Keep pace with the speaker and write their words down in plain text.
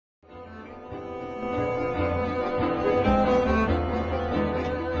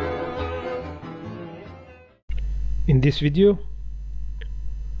In this video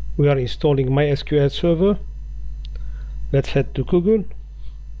we are installing MySQL server. Let's head to Google,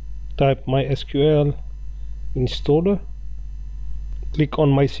 type MySQL installer, click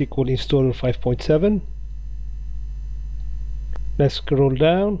on MySQL installer 5.7. let's scroll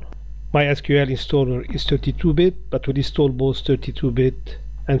down. MySQL installer is 32-bit, but will install both 32-bit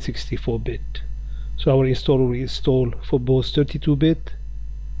and 64-bit. So our installer will install for both 32-bit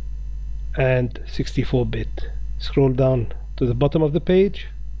and 64-bit. Scroll down to the bottom of the page,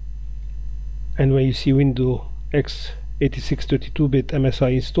 and when you see window x86 32-bit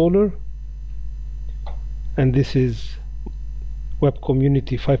MSI installer, and this is Web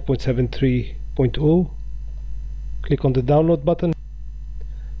Community 5.73.0, click on the download button,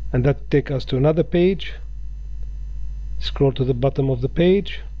 and that takes us to another page. Scroll to the bottom of the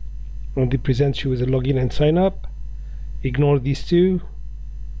page, and it presents you with a login and sign up. Ignore these two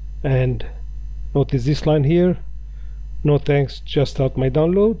and notice this line here, no thanks, just start my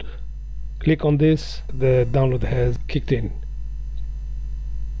download. Click on this, the download has kicked in.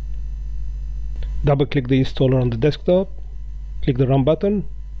 Double click the installer on the desktop, click the run button.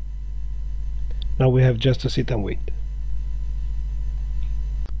 Now we have just to sit and wait.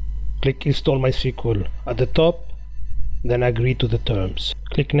 Click install MySQL at the top, then agree to the terms.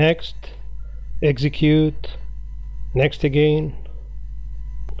 Click next, execute, next again,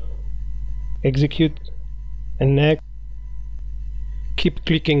 execute, and next. Keep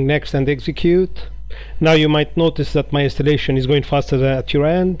clicking next and execute. Now you might notice that my installation is going faster than at your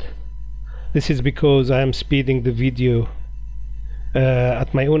end. This is because I am speeding the video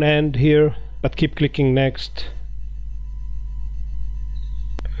at my own end here, but keep clicking next.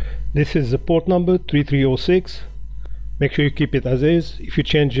 This is the port number 3306. Make sure you keep it as is. If you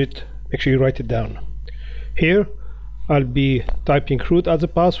change it, make sure you write it down. Here I'll be typing root as a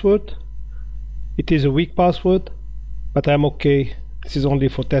password. It is a weak password, but I'm okay. This is only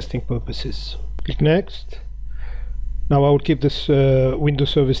for testing purposes. Click next. Now I will keep this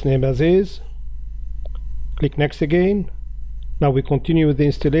Windows service name as is. Click next again. Now we continue with the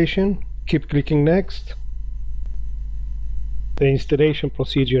installation. Keep clicking next. The installation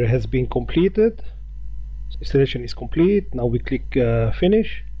procedure has been completed. Installation is complete. Now we click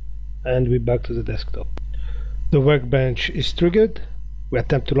finish, and we're back to the desktop. The workbench is triggered. We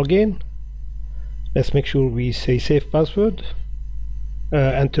attempt to log in. Let's make sure we say safe password.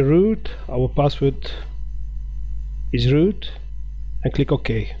 Enter root. Our password is root, and click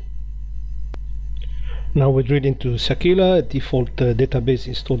OK. Now we drill into Sakila, a default database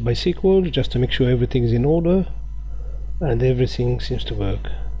installed by SQL, just to make sure everything is in order, and everything seems to work.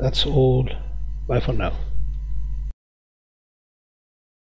 That's all. Bye for now.